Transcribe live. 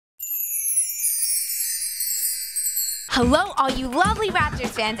Hello, all you lovely Raptors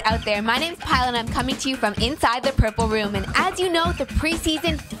fans out there. My name's Pilot and I'm coming to you from inside the Purple Room. And as you know, the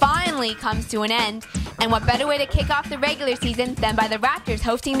preseason finally comes to an end. And what better way to kick off the regular season than by the Raptors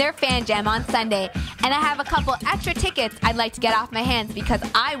hosting their FanJam on Sunday. And I have a couple extra tickets I'd like to get off my hands because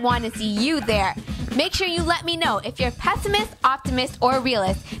I want to see you there. Make sure you let me know if you're a pessimist, optimist, or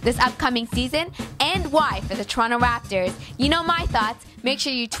realist this upcoming season and why for the Toronto Raptors. You know my thoughts. Make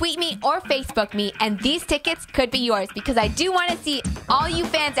sure you tweet me or Facebook me, and these tickets could be yours because I do want to see all you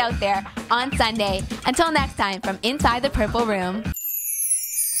fans out there on Sunday. Until next time, from inside the Purple Room.